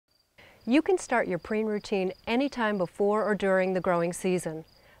You can start your preen routine anytime before or during the growing season.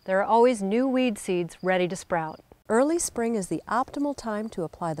 There are always new weed seeds ready to sprout. Early spring is the optimal time to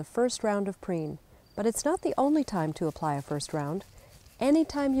apply the first round of preen, but it's not the only time to apply a first round.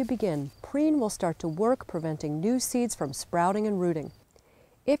 Anytime you begin, preen will start to work preventing new seeds from sprouting and rooting.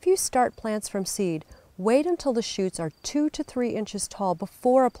 If you start plants from seed, wait until the shoots are 2 to 3 inches tall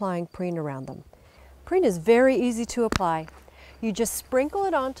before applying preen around them. Preen is very easy to apply. You just sprinkle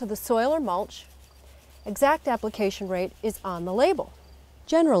it onto the soil or mulch. Exact application rate is on the label.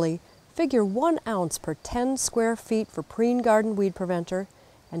 Generally, figure 1 ounce per 10 square feet for preen garden weed preventer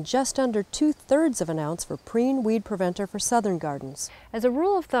and just under 2/3 of an ounce for preen weed preventer for southern gardens. As a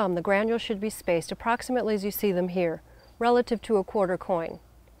rule of thumb, the granules should be spaced approximately as you see them here, relative to a quarter coin.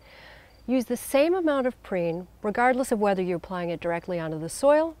 Use the same amount of preen regardless of whether you're applying it directly onto the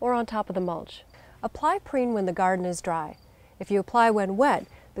soil or on top of the mulch. Apply preen when the garden is dry. If you apply when wet,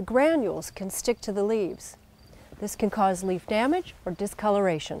 the granules can stick to the leaves. This can cause leaf damage or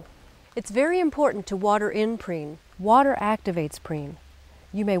discoloration. It's very important to water in preen. Water activates preen.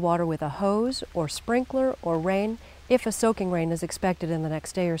 You may water with a hose or sprinkler or rain if a soaking rain is expected in the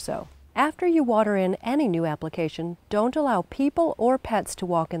next day or so. After you water in any new application, don't allow people or pets to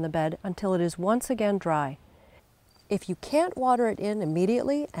walk in the bed until it is once again dry. If you can't water it in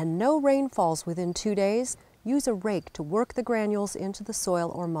immediately and no rain falls within 2 days, use a rake to work the granules into the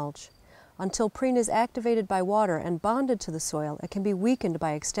soil or mulch. Until preen is activated by water and bonded to the soil, it can be weakened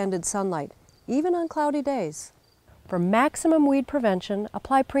by extended sunlight, even on cloudy days. For maximum weed prevention,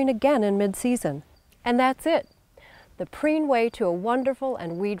 apply preen again in mid-season. And that's it. The preen way to a wonderful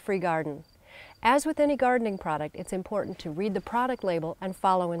and weed-free garden. As with any gardening product, it's important to read the product label and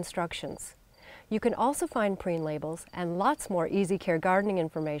follow instructions. You can also find preen labels and lots more easy care gardening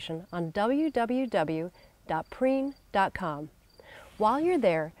information on www.preen.com. While you're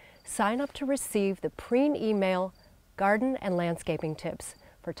there, sign up to receive the Preen email Garden and Landscaping Tips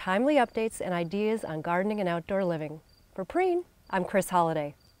for timely updates and ideas on gardening and outdoor living. For Preen, I'm Chris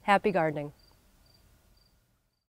Holliday. Happy gardening.